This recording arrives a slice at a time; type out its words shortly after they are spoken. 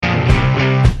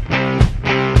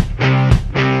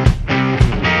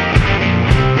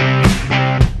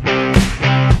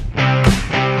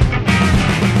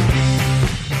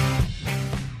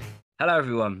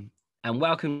everyone, and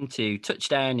welcome to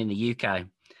Touchdown in the UK,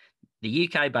 the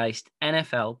UK-based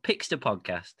NFL Pickster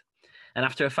podcast. And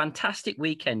after a fantastic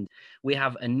weekend, we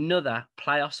have another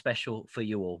playoff special for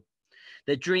you all.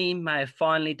 The dream may have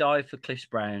finally died for Cliff's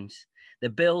Browns. The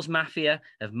Bills Mafia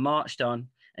have marched on,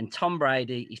 and Tom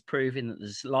Brady is proving that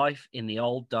there's life in the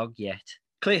old dog yet.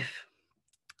 Cliff,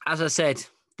 as I said,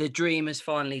 the dream has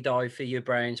finally died for your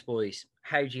Browns boys.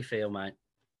 How do you feel, mate?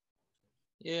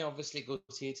 Yeah, obviously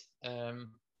gutted.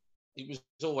 It was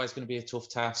always going to be a tough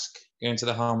task going to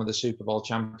the home of the Super Bowl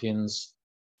champions.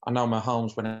 I know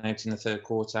Mahomes went out in the third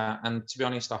quarter, and to be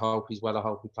honest, I hope he's well. I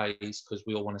hope he plays because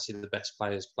we all want to see the best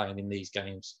players playing in these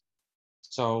games.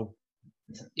 So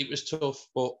it was tough,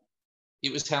 but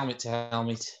it was helmet to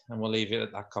helmet, and we'll leave it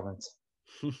at that comment.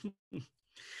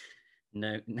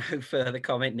 No further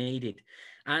comment needed.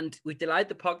 And we delayed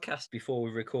the podcast before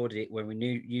we recorded it when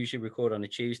we usually record on a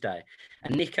Tuesday.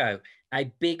 And Nico,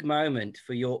 a big moment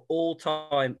for your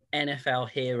all-time NFL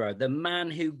hero, the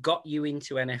man who got you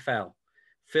into NFL,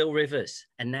 Phil Rivers,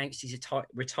 announced his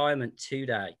retirement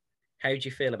today. How do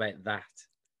you feel about that?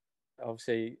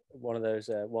 Obviously, one of those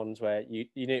ones where you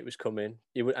knew it was coming.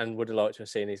 You would have liked to have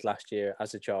seen his last year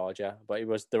as a Charger, but it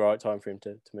was the right time for him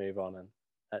to move on.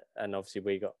 And obviously,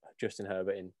 we got Justin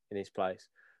Herbert in his place.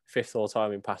 5th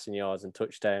all-time in passing yards and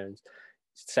touchdowns.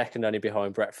 Second only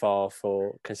behind Brett Favre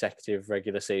for consecutive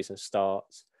regular season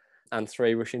starts. And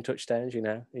 3 rushing touchdowns, you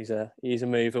know. He's a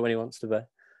mover when he wants to be.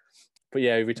 But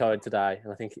yeah, he retired today.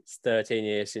 And I think it's 13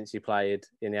 years since he played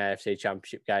in the AFC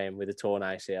Championship game with a torn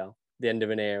ACL. The end of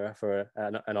an era for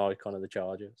an icon of the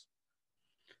Chargers.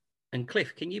 And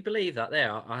Cliff, can you believe that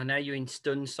there? I know you're in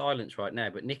stunned silence right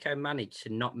now, but Nico managed to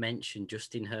not mention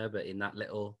Justin Herbert in that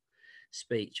little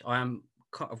speech.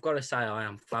 I've got to say, I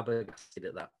am flabbergasted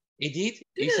at that. He did.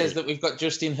 He says that we've got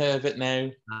Justin Herbert now.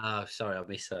 Oh, sorry, I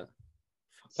missed that.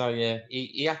 So yeah,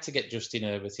 he had to get Justin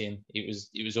Herbert in. It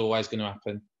was always going to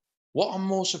happen. What I'm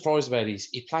more surprised about is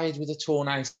he played with a torn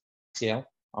ACL.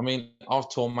 I mean,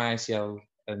 I've torn my ACL,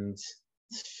 and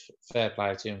fair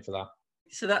play to him for that.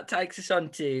 So that takes us on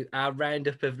to our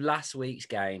roundup of last week's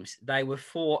games. They were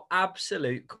 4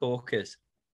 absolute corkers,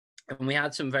 and we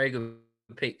had some very good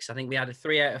picks. I think we had a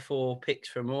 3 out of 4 picks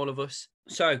from all of us.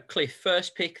 So, Cliff,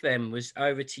 first pick then was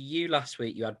over to you last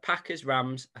week. You had Packers,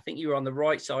 Rams. I think you were on the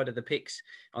right side of the picks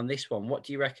on this one. What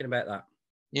do you reckon about that?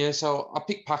 Yeah, so I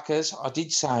picked Packers. I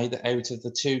did say that out of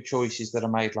the 2 choices that I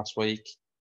made last week,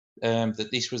 that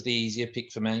this was the easier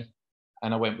pick for me,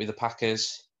 and I went with the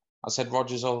Packers. I said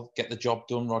Rodgers will get the job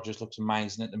done. Rodgers looks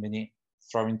amazing at the minute,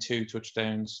 throwing 2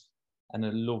 touchdowns and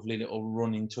a lovely little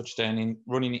running touchdown,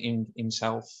 running it in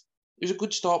himself. It was a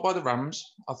good start by the Rams.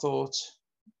 I thought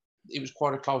it was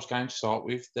quite a close game to start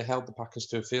with. They held the Packers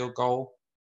to a field goal.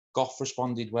 Goff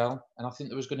responded well, and I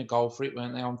think they was going to go for it,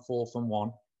 weren't they, on 4th and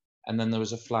 1. And then there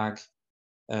was a flag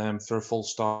for a full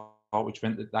start, which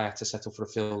meant that they had to settle for a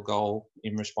field goal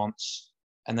in response.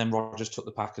 And then Rodgers took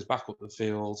the Packers back up the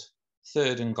field,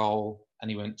 3rd and goal, and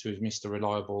he went to his Mr.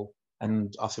 Reliable.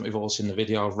 And I think we've all seen the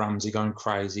video of Ramsey going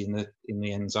crazy in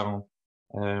the end zone,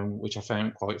 which I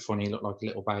found quite funny. He looked like a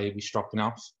little baby stropping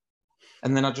off.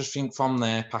 And then I just think from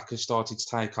there, Packers started to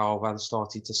take over. They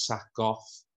started to sack Goff.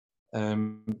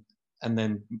 And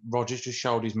then Rodgers just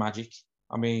showed his magic.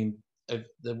 I mean,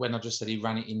 when I just said he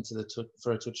ran it into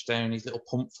for a touchdown, his little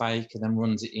pump fake and then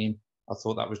runs it in, I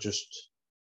thought that was just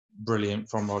brilliant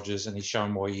from Rodgers, and he's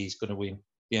shown why he's going to win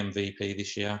the MVP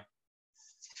this year.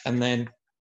 And then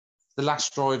the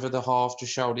last drive of the half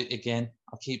just showed it again.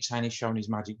 I keep saying he's shown his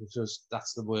magic because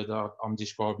that's the word I'm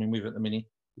describing him with at the minute.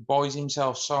 He buys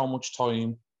himself so much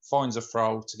time, finds a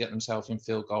throw to get himself in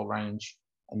field goal range,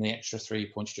 and the extra 3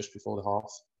 points just before the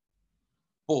half.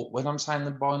 But when I'm saying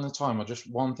the buying the time,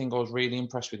 one thing I was really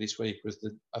impressed with this week was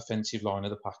the offensive line of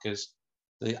the Packers.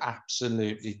 They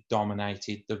absolutely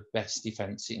dominated the best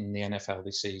defense in the NFL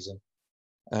this season.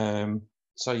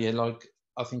 So yeah, like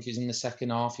I think he's in the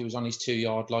second half. He was on his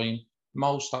 2-yard line.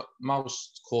 Most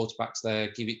quarterbacks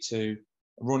there give it to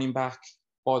a running back,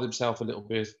 buy themselves a little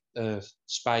bit of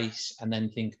space, and then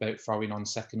think about throwing on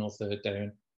 2nd or 3rd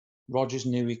down. Rodgers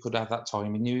knew he could have that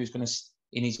time. He knew he was going to,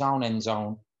 in his own end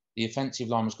zone, the offensive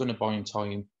line was going to buy him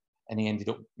time, and he ended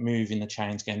up moving the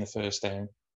chains, getting the 1st down.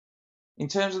 In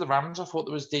terms of the Rams, I thought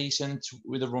they was decent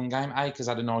with a run game. Akers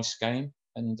had a nice game,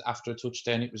 and after a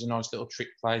touchdown, it was a nice little trick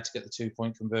play to get the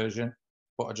 2-point conversion.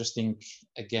 But I just think,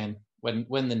 again, when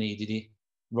they needed it,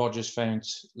 Rodgers found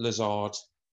Lazard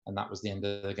and that was the end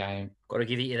of the game. Got to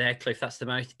give it you there, Cliff. That's the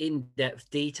most in-depth,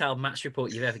 detailed match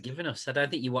report you've ever given us. I don't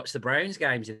think you watched the Browns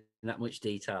games in that much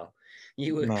detail.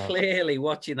 You were clearly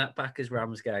watching that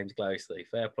Packers-Rams games closely.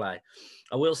 Fair play.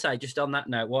 I will say, just on that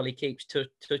note, while he keeps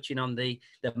touching on the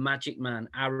magic man,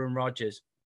 Aaron Rodgers,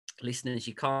 listeners,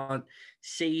 you can't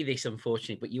see this,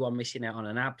 unfortunately, but you are missing out on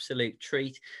an absolute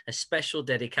treat. A special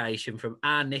dedication from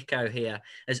our Nico here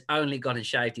has only gone and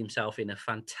shaved himself in a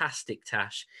fantastic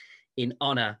tash in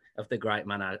honour of the great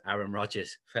man, Aaron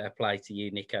Rodgers. Fair play to you,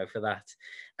 Nico, for that.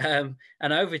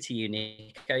 And over to you,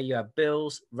 Nico. You had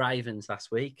Bills, Ravens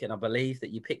last week, and I believe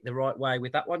that you picked the right way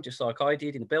with that one, just like I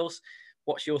did in the Bills.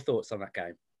 What's your thoughts on that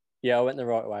game? Yeah, I went the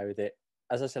right way with it.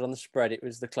 As I said on the spread, it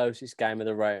was the closest game of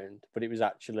the round, but it was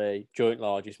actually joint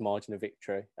largest margin of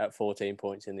victory at 14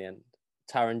 points in the end.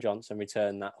 Taron Johnson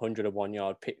returned that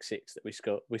 101-yard pick six that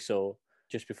we saw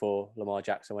just before Lamar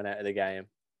Jackson went out of the game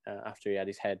after he had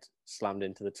his head slammed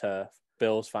into the turf.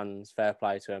 Bills fans, fair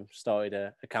play to him, started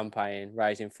a campaign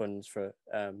raising funds for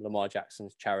Lamar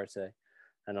Jackson's charity,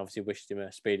 and obviously wished him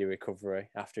a speedy recovery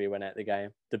after he went out of the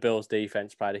game. The Bills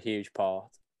defense played a huge part.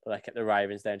 They kept the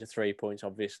Ravens down to 3 points,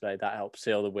 obviously. That helped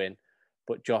seal the win.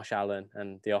 But Josh Allen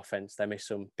and the offense, they missed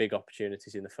some big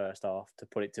opportunities in the first half to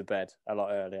put it to bed a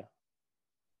lot earlier.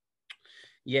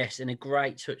 Yes, and a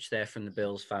great touch there from the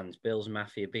Bills fans. Bills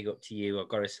Mafia, big up to you. I've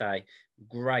got to say,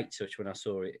 great touch when I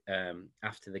saw it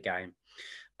after the game.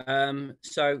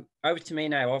 So over to me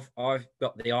now. I've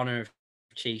got the honour of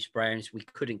Chiefs Browns. We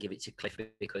couldn't give it to Cliff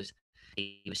because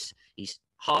his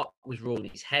heart was ruling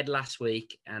his head last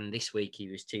week, and this week he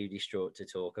was too distraught to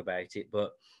talk about it.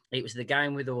 But it was the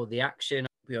game with all the action.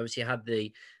 We obviously had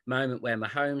the moment where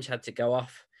Mahomes had to go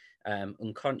off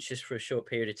unconscious for a short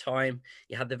period of time.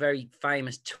 You had the very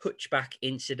famous touchback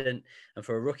incident, and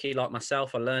for a rookie like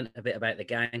myself, I learned a bit about the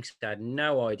game because I had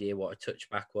no idea what a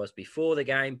touchback was before the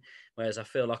game, whereas I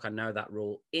feel like I know that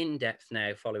rule in depth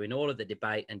now following all of the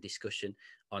debate and discussion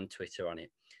on Twitter on it.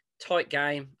 Tight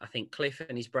game. I think Cliff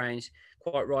and his Browns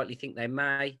quite rightly think they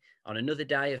may on another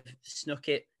day have snuck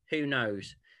it. Who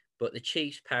knows? But the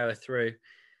Chiefs power through.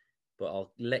 But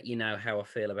I'll let you know how I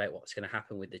feel about what's going to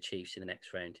happen with the Chiefs in the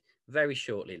next round very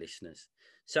shortly, listeners.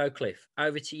 So, Cliff,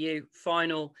 over to you.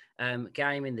 Final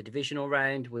game in the divisional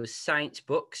round was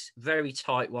Saints-Bucks. Very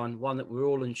tight one that we're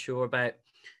all unsure about.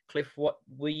 Cliff, what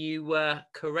were you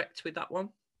correct with that one?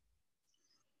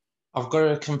 I've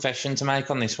got a confession to make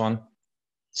on this one.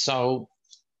 So,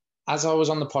 as I was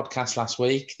on the podcast last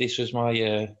week, this was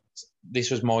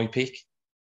my pick,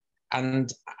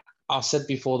 and I said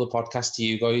before the podcast to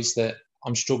you guys that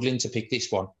I'm struggling to pick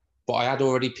this one, but I had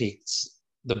already picked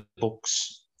the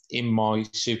Bucks in my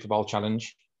Super Bowl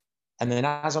challenge, and then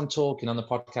as I'm talking on the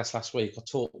podcast last week, I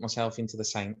talked myself into the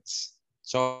Saints.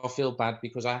 So I feel bad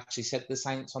because I actually said the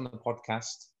Saints on the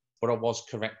podcast, but I was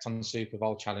correct on the Super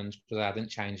Bowl challenge because I hadn't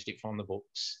changed it from the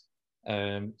Bucks.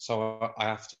 So I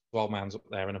have to hold my hands up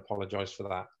there and apologise for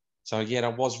that. So yeah, I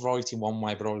was right in one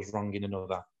way, but I was wrong in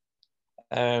another.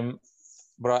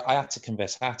 But I had to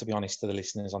confess, I have to be honest to the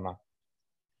listeners on that.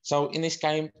 So in this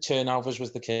game, turnovers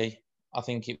was the key. I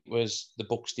think it was the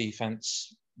Bucks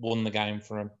defense won the game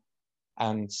for him.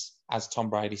 And as Tom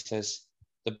Brady says,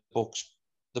 the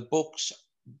Bucks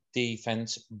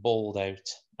defense balled out.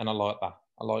 And I like that.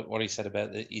 I like what he said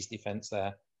about his defense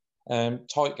there.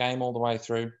 Tight game all the way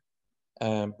through.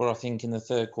 But I think in the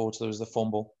third quarter, there was the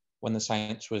fumble when the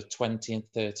Saints were 20 and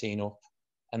 13 up.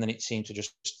 And then it seemed to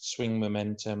just swing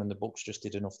momentum, and the Bucks just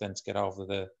did enough then to get over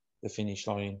the finish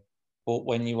line. But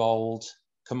when you hold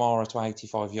Kamara to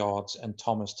 85 yards and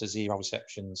Thomas to 0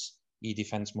 receptions, your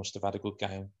defence must have had a good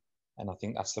game. And I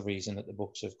think that's the reason that the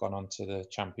Bucks have gone on to the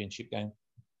championship game.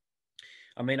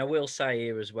 I mean, I will say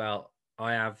here as well,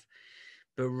 I have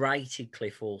berated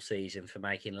Cliff all season for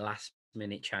making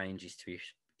last-minute changes to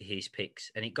his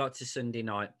picks. And it got to Sunday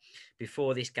night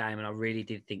before this game, and I really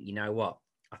did think, you know what?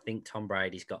 I think Tom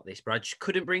Brady's got this, but I just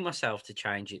couldn't bring myself to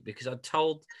change it because I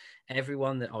told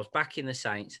everyone that I was backing the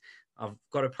Saints. I've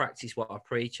got to practice what I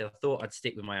preach. I thought I'd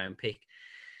stick with my own pick.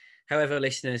 However,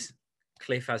 listeners,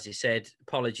 Cliff, as he said,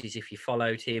 apologies if you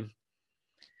followed him.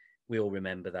 We all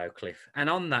remember, though, Cliff. And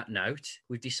on that note,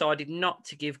 we've decided not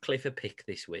to give Cliff a pick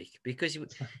this week because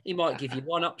he might give you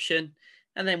one option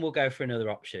and then we'll go for another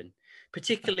option.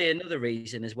 Particularly another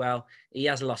reason as well, he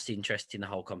has lost interest in the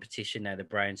whole competition now the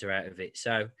Browns are out of it.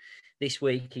 So this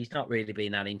week, he's not really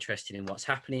been that interested in what's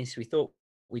happening. So we thought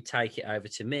we'd take it over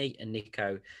to me and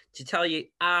Nico to tell you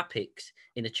our picks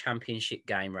in the championship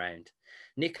game round.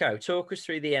 Nico, talk us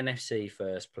through the NFC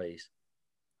first, please.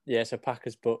 Yeah, so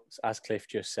Packers-Bucks, as Cliff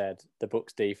just said, the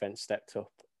Bucks defense stepped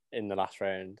up in the last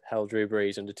round, held Drew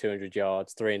Brees under 200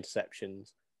 yards, 3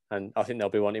 interceptions, And I think they'll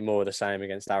be wanting more of the same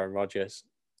against Aaron Rodgers.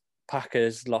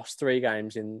 Packers lost 3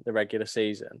 games in the regular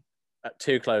season,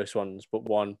 2 close ones, but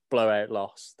 1 blowout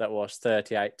loss that was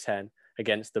 38-10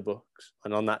 against the Bucs.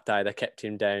 And on that day, they kept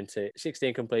him down to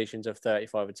 16 completions of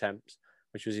 35 attempts,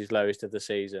 which was his lowest of the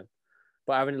season.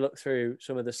 But having a look through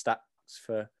some of the stats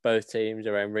for both teams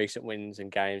around recent wins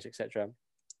and games, etc.,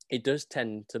 it does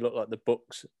tend to look like the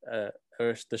Bucs are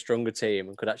the stronger team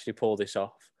and could actually pull this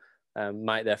off,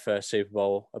 make their first Super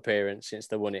Bowl appearance since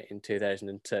they won it in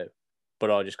 2002.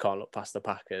 But I just can't look past the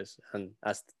Packers. And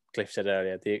as Cliff said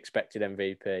earlier, the expected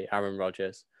MVP, Aaron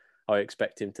Rodgers, I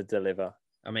expect him to deliver.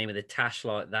 I mean, with a tash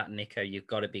like that, Nico, you've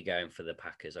got to be going for the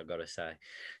Packers, I've got to say.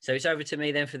 So it's over to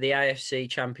me then for the AFC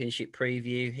Championship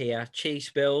preview here.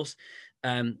 Chiefs, Bills.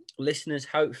 Listeners,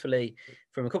 hopefully,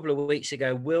 from a couple of weeks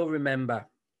ago, will remember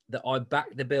that I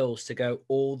backed the Bills to go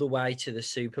all the way to the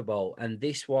Super Bowl. And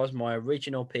this was my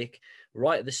original pick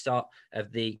right at the start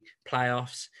of the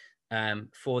playoffs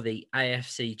for the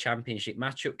AFC Championship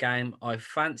matchup game. I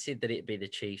fancied that it'd be the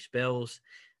Chiefs-Bills.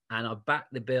 And I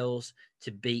backed the Bills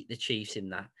to beat the Chiefs in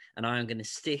that. And I am going to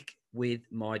stick with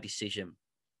my decision.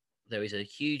 There is a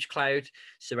huge cloud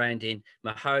surrounding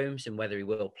Mahomes and whether he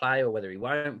will play or whether he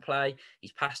won't play.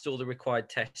 He's passed all the required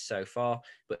tests so far,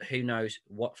 but who knows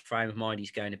what frame of mind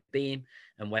he's going to be in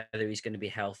and whether he's going to be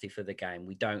healthy for the game.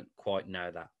 We don't quite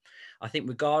know that. I think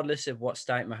regardless of what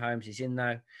state Mahomes is in,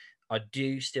 though, I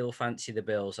do still fancy the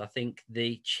Bills. I think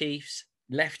the Chiefs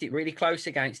left it really close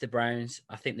against the Browns.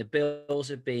 I think the Bills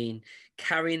have been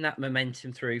carrying that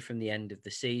momentum through from the end of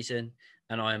the season,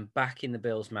 and I am backing the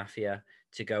Bills Mafia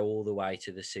to go all the way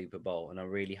to the Super Bowl, and I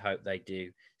really hope they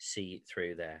do see it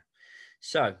through there.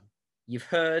 So you've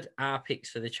heard our picks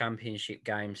for the championship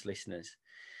games, listeners.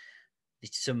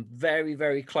 It's some very,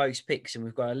 very close picks, and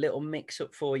we've got a little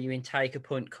mix-up for you in Take a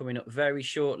Punt coming up very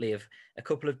shortly of a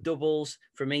couple of doubles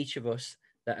from each of us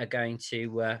that are going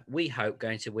to, we hope,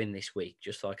 going to win this week,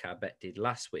 just like our bet did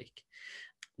last week.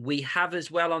 We have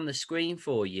as well on the screen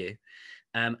for you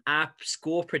our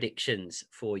score predictions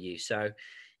for you. So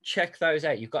check those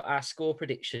out. You've got our score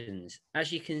predictions.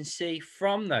 As you can see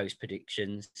from those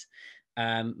predictions,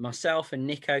 myself and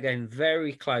Nico going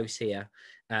very close here.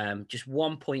 Just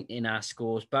 1 point in our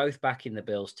scores, both backing the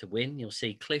Bills to win. You'll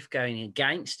see Cliff going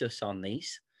against us on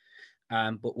these,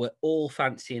 but we're all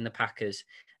fancying the Packers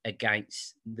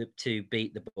to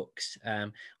beat the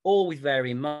Bucs, all with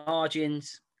varying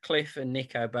margins. Cliff and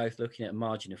Nico both looking at a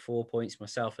margin of 4 points,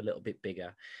 myself a little bit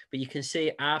bigger. But you can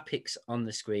see our picks on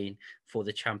the screen for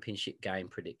the championship game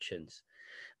predictions.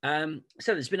 So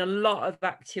there's been a lot of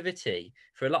activity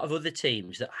for a lot of other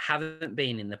teams that haven't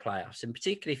been in the playoffs, and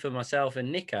particularly for myself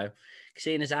and Nico,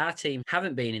 seeing as our team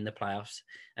haven't been in the playoffs.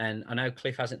 And I know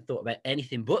Cliff hasn't thought about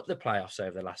anything but the playoffs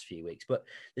over the last few weeks, but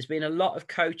there's been a lot of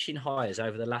coaching hires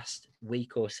over the last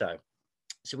week or so.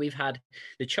 So we've had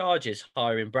the Chargers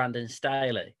hiring Brandon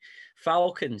Staley,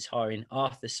 Falcons hiring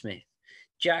Arthur Smith,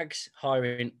 Jags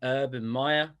hiring Urban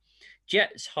Meyer,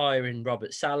 Jets hiring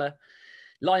Robert Saleh,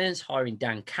 Lions hiring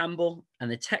Dan Campbell, and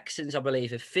the Texans, I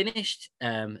believe, have finished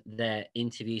their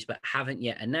interviews but haven't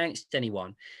yet announced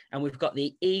anyone. And we've got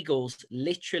the Eagles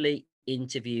literally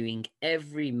interviewing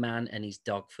every man and his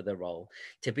dog for the role.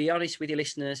 To be honest with you,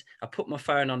 listeners, I put my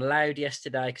phone on loud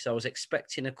yesterday because I was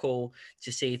expecting a call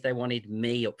to see if they wanted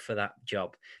me up for that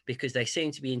job, because they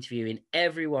seem to be interviewing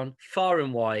everyone far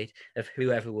and wide of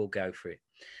whoever will go for it.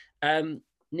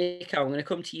 Nico, I'm going to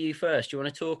come to you first. Do you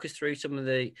want to talk us through some of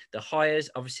the hires?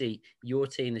 Obviously, your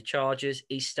team, the Chargers,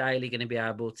 is Staley going to be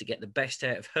able to get the best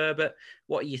out of Herbert?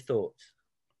 What are your thoughts?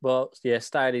 Well, yeah,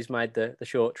 Staley's made the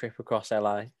short trip across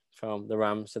LA from the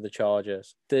Rams to the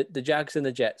Chargers. The Jags and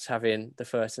the Jets having the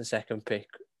first and second pick.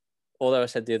 Although I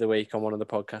said the other week on one of the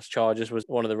podcasts, Chargers was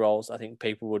one of the roles I think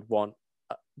people would want.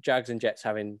 Jags and Jets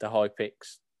having the high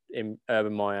picks in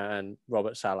Urban Meyer and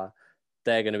Robert Saleh.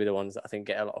 They're going to be the ones that I think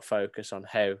get a lot of focus on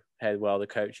how well the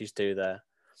coaches do there.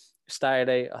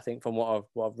 Staley, I think from what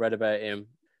I've read about him,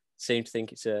 seemed to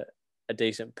think it's a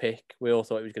decent pick. We all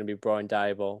thought it was going to be Brian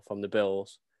Daboll from the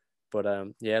Bills.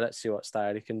 But yeah, let's see what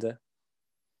Staley can do.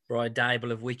 Brian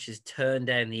Daboll, of which has turned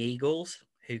down the Eagles.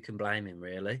 Who can blame him,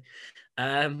 really?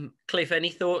 Cliff, any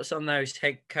thoughts on those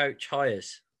head coach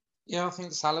hires? Yeah, I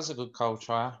think Salah's a good coach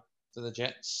hire for the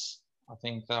Jets. I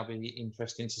think that'll be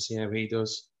interesting to see how he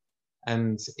does.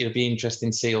 And it'll be interesting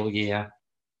to see all year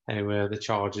how the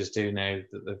Chargers do now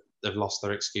that they've lost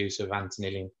their excuse of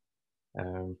Anthony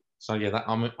Lynn. So yeah,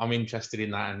 I'm interested in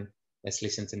that, and let's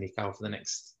listen to Nico for the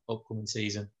next upcoming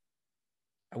season.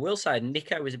 I will say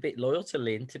Nico was a bit loyal to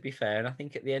Lynn, to be fair, and I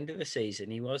think at the end of the season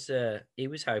he was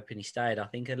hoping he stayed. I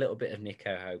think a little bit of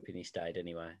Nico hoping he stayed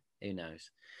anyway. Who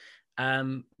knows?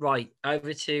 Right,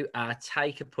 over to our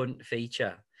Take a Punt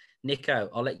feature. Nico,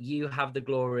 I'll let you have the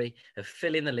glory of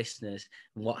filling the listeners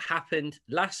and what happened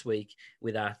last week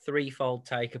with our threefold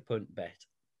Take a Punt bet.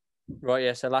 Right,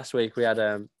 yeah. So last week we had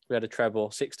a treble,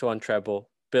 6-1 treble,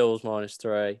 Bills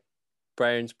 -3,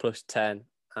 Browns +10,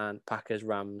 and Packers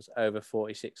Rams over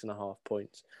 46.5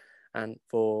 points. And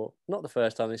for not the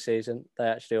first time this season, they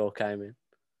actually all came in.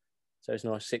 So it's a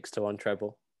nice 6-1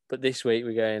 treble. But this week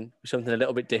we're going with something a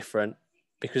little bit different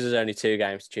because there's only 2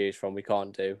 games to choose from. We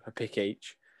can't do a pick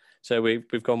each. So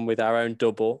we've gone with our own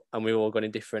double, and we've all gone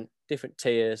in different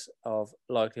tiers of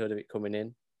likelihood of it coming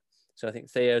in. So I think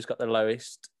Theo's got the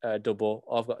lowest double,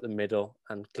 I've got the middle,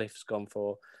 and Cliff's gone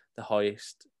for the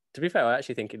highest. To be fair, I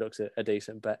actually think it looks a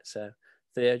decent bet. So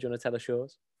Theo, do you want to tell us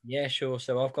yours? Yeah, sure.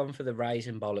 So I've gone for the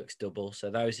Raisin Bollocks double. So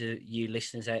those of you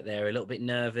listeners out there a little bit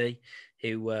nervy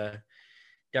who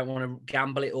don't want to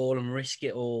gamble it all and risk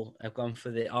it all, I've gone for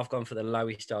the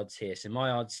lowest odds here. So my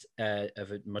odds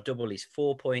my double is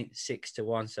 4.6 to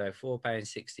 1, so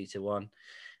 £4.60 to 1.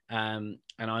 And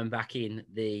I'm backing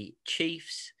the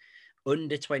Chiefs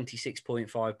under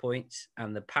 26.5 points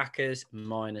and the Packers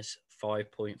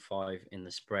 -5.5 in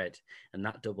the spread. And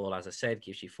that double, as I said,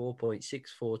 gives you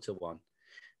 4.64 to 1.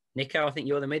 Nico, I think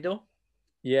you're the middle.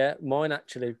 Yeah, mine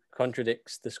actually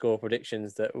contradicts the score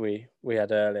predictions that we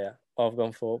had earlier. I've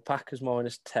gone for Packers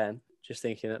 -10, just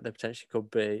thinking that there potentially could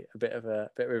be a bit of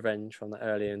revenge from that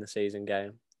earlier in the season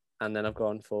game. And then I've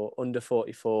gone for under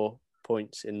 44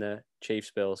 points in the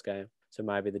Chiefs-Bills game. So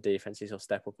maybe the defenses will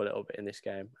step up a little bit in this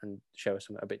game and show us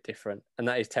something a bit different. And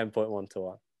that is 10.1 to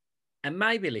 1. And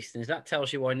maybe, listeners, that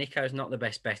tells you why Nico's not the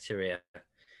best better here.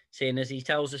 Seeing as he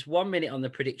tells us 1 minute on the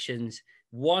predictions,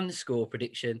 one score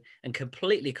prediction, and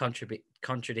completely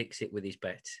contradicts it with his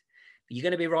bets. You're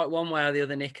going to be right one way or the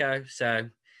other, Nico. So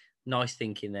nice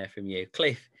thinking there from you.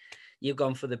 Cliff, you've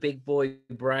gone for the big boy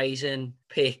brazen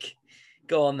pick.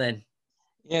 Go on then.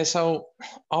 Yeah, so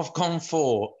I've gone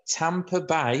for Tampa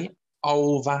Bay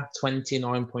over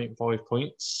 29.5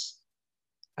 points.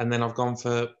 And then I've gone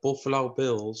for Buffalo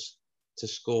Bills to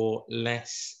score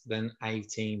less than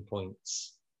 18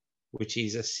 points, which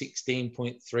is a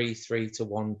 16.33 to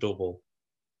 1 double.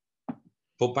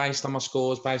 But based on my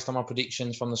scores, based on my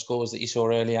predictions from the scores that you saw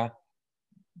earlier,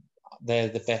 they're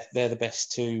the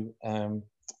best 2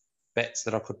 bets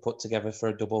that I could put together for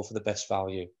a double for the best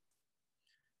value.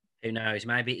 Who knows?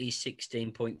 Maybe he's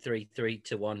 16.33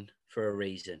 to 1 for a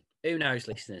reason. Who knows,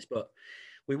 listeners? But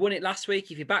we won it last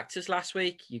week. If you backed us last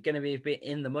week, you're going to be a bit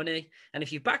in the money. And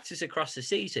if you backed us across the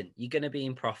season, you're going to be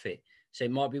in profit. So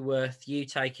it might be worth you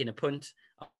taking a punt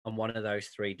on one of those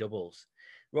 3 doubles.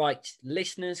 Right,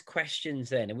 listeners' questions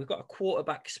then. And we've got a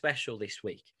quarterback special this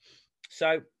week.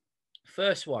 So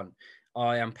first one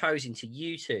I am posing to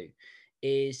you two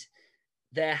is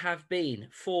there have been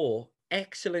 4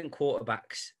 excellent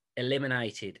quarterbacks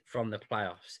eliminated from the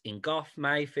playoffs in Goff,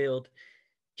 Mayfield,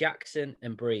 Jackson,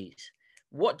 and Breeze.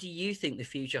 What do you think the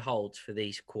future holds for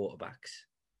these quarterbacks?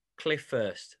 Cliff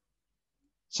first.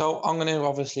 So I'm going to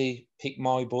obviously pick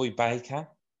my boy Baker.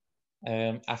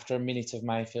 After a minute of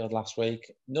Mayfield last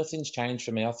week, nothing's changed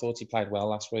for me. I thought he played well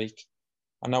last week.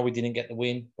 I know we didn't get the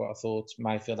win, but I thought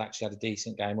Mayfield actually had a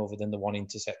decent game other than the 1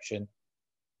 interception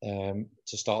to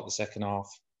start the second half.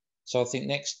 So I think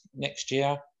next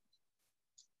year,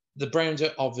 the Browns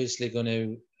are obviously going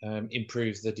to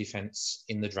improve the defense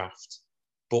in the draft.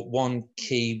 But one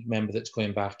key member that's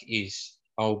coming back is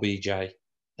OBJ.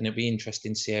 And it'll be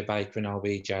interesting to see how Baker and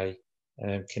OBJ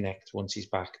connect once he's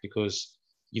back, because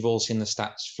you've all seen the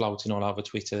stats floating all over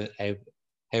Twitter,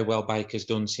 how well Baker's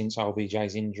done since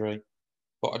OBJ's injury.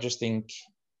 But I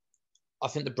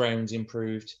think the Browns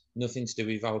improved. Nothing to do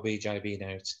with OBJ being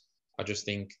out. I just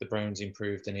think the Browns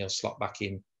improved and he'll slot back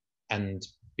in and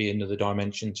be another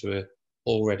dimension to a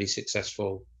already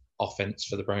successful offense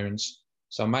for the Browns.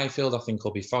 So Mayfield, I think,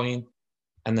 will be fine.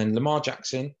 And then Lamar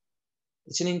Jackson,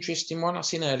 it's an interesting one. I've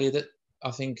seen earlier that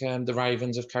I think the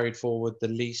Ravens have carried forward the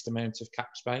least amount of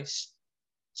cap space.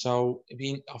 So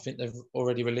I think they've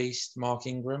already released Mark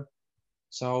Ingram.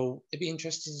 So it'd be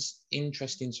interesting,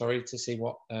 to see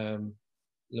what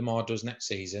Lamar does next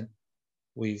season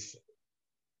with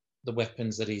the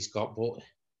weapons that he's got. But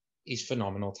he's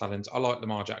phenomenal talent. I like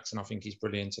Lamar Jackson. I think he's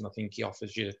brilliant, and I think he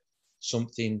offers you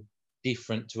something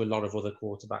different to a lot of other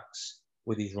quarterbacks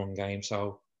with his run game.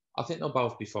 So I think they'll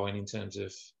both be fine in terms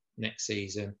of next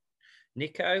season.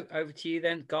 Nico, over to you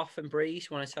then. Goff and Breeze,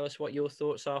 want to tell us what your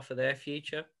thoughts are for their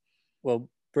future? Well,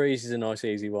 Breeze is a nice,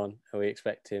 easy one. We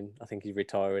expect him. I think he's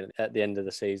retiring at the end of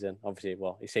the season. Obviously,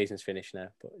 well, his season's finished now,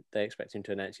 but they expect him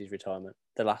to announce his retirement.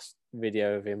 The last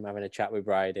video of him having a chat with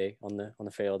Brady on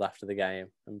the field after the game,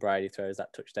 and Brady throws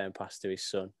that touchdown pass to his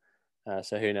son.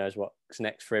 So who knows what's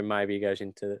next for him? Maybe he goes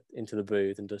into the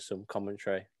booth and does some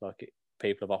commentary like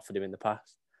people have offered him in the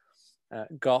past.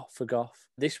 Goff.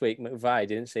 This week, McVay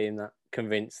didn't seem that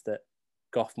convinced that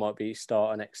Goff might be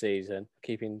starter next season,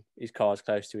 keeping his cards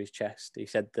close to his chest. He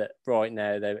said that right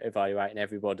now they're evaluating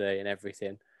everybody and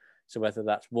everything. So whether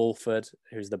that's Wolford,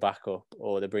 who's the backup,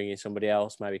 or they're bringing somebody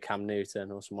else, maybe Cam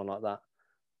Newton or someone like that,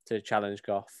 to challenge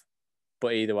Goff.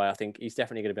 But either way, I think he's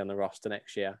definitely going to be on the roster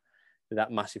next year with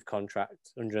that massive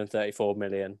contract, 134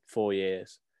 million, 4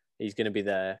 years. He's going to be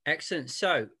there. Excellent.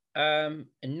 So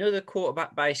another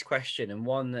quarterback-based question, and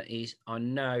one that is, I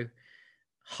know,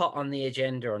 hot on the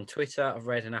agenda on Twitter. I've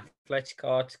read an Athletic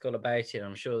article about it.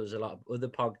 I'm sure there's a lot of other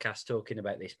podcasts talking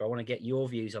about this, but I want to get your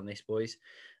views on this, boys.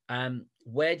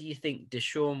 Where do you think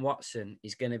Deshaun Watson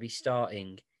is going to be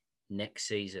starting next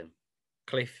season?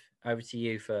 Cliff, over to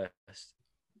you first.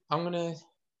 I'm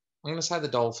gonna say the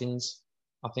Dolphins.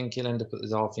 I think he'll end up at the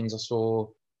Dolphins. I saw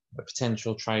a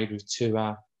potential trade with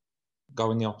Tua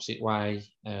going the opposite way,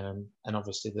 and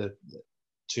obviously the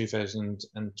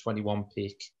 2021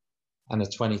 pick and a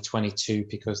 2022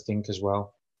 pick, I think, as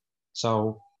well.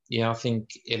 So, yeah, I think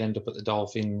he'll end up at the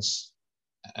Dolphins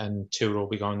and Tua will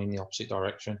be going in the opposite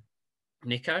direction.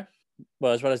 Nico?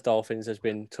 Well, as well as Dolphins, there's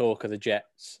been talk of the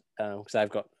Jets because they've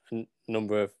got a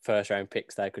number of first-round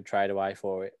picks they could trade away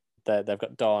for it. They've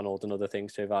got Darnold and other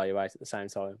things to evaluate at the same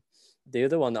time. The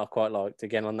other one that I quite liked,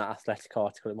 again on that Athletic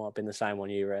article, it might have been the same one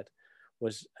you read,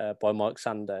 was by Mike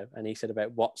Sando, and he said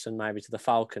about Watson maybe to the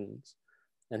Falcons.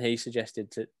 And he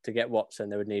suggested to get Watson,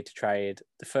 they would need to trade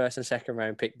the first and second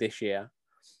round pick this year,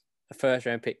 a first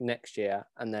round pick next year,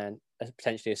 and then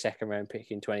potentially a second round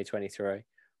pick in 2023,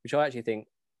 which I actually think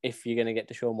if you're going to get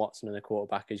Deshaun Watson and a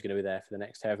quarterback who's going to be there for the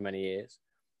next however many years,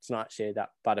 it's not actually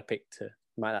that bad a pick to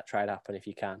make that trade happen if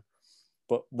you can.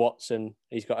 But Watson,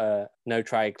 he's got a no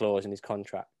trade clause in his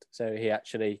contract, so he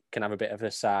actually can have a bit of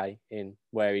a say in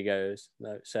where he goes.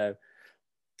 So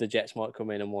the Jets might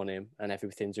come in and want him and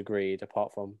everything's agreed,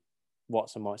 apart from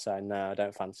Watson might say, no, I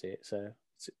don't fancy it. So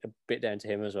it's a bit down to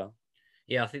him as well.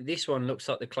 Yeah, I think this one looks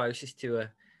like the closest to a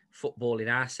football in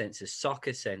our sense, a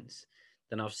soccer sense,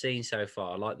 than I've seen so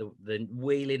far. I like the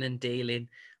wheeling and dealing.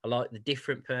 I like the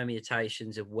different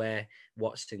permutations of where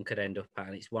Watson could end up at,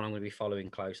 and it's one I'm going to be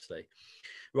following closely.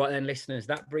 Right then, listeners,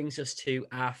 that brings us to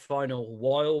our final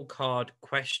wild card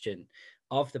question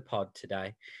of the pod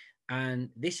today. And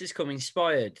this has come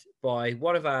inspired by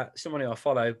someone who I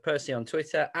follow personally on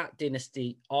Twitter at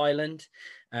Dynasty Island.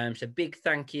 So big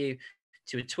thank you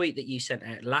to a tweet that you sent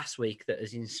out last week that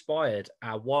has inspired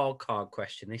our wild card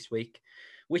question this week,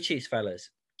 which is, fellas,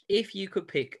 if you could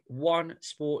pick one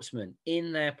sportsman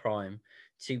in their prime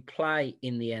to play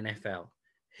in the NFL,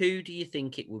 who do you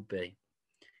think it would be?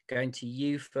 Going to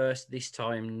you first this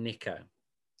time, Nico.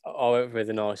 I went with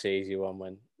a nice, easy one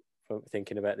when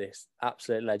thinking about this.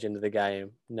 Absolute legend of the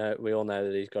game. No, we all know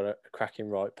that he's got a cracking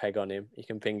right peg on him. He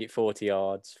can ping it 40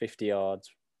 yards, 50 yards.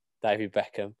 David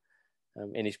Beckham,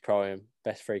 in his prime,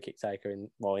 best free kick taker in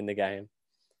the game.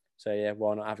 So yeah,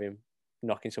 why not have him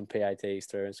knocking some PATs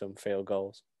through and some field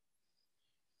goals?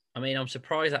 I mean, I'm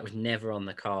surprised that was never on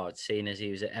the card, seeing as he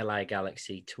was at LA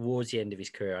Galaxy towards the end of his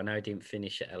career. I know he didn't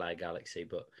finish at LA Galaxy,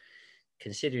 but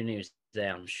considering he was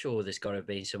there, I'm sure there's got to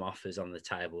be some offers on the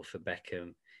table for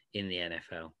Beckham in the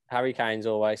NFL. Harry Kane's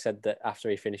always said that after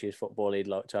he finishes football, he'd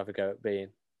like to have a go at being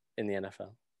in the NFL.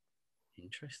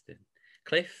 Interesting.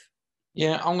 Cliff?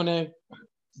 Yeah, I'm going to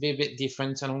be a bit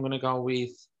different, and I'm going to go with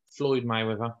Floyd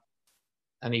Mayweather,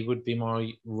 and he would be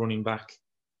my running back.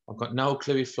 I've got no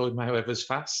clue if Floyd Mayweather's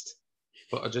fast,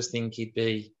 but I just think he'd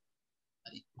be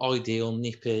ideal,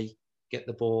 nippy, get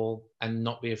the ball, and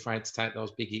not be afraid to take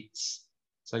those big hits.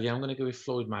 So, yeah, I'm going to go with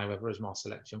Floyd Mayweather as my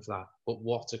selection for that. But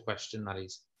what a question that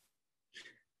is.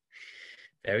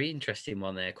 Very interesting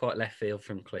one there. Quite left field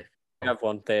from Cliff. You have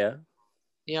one, Theo?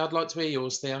 Yeah, I'd like to hear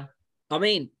yours, Theo. I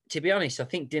mean, to be honest, I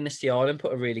think Dynasty Island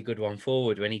put a really good one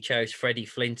forward when he chose Freddie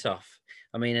Flintoff.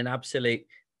 I mean, an absolute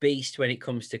beast when it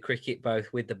comes to cricket,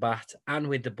 both with the bat and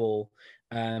with the ball.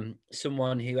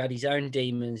 Someone who had his own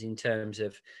demons in terms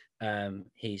of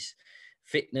his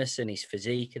fitness and his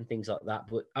physique and things like that,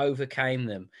 but overcame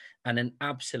them, and an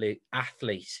absolute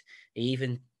athlete. He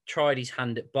even tried his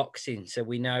hand at boxing. So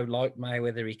we know, like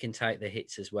Mayweather, he can take the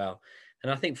hits as well.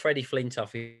 And I think Freddie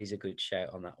Flintoff is a good shout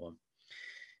on that one.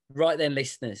 Right then,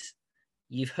 listeners,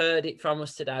 You've heard it from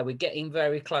us today. We're getting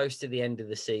very close to the end of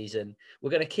the season. We're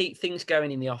going to keep things going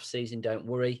in the off season. Don't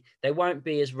worry. They won't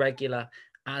be as regular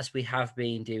as we have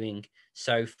been doing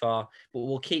so far, but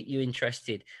we'll keep you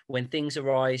interested. When things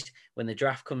arise, when the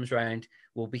draft comes round,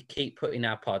 we'll keep putting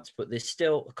our pods, but there's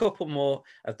still a couple more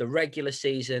of the regular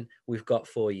season we've got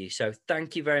for you. So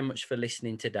thank you very much for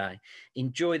listening today.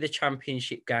 Enjoy the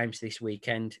championship games this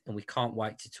weekend, and we can't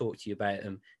wait to talk to you about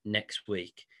them next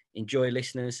week. Enjoy,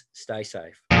 listeners. Stay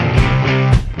safe.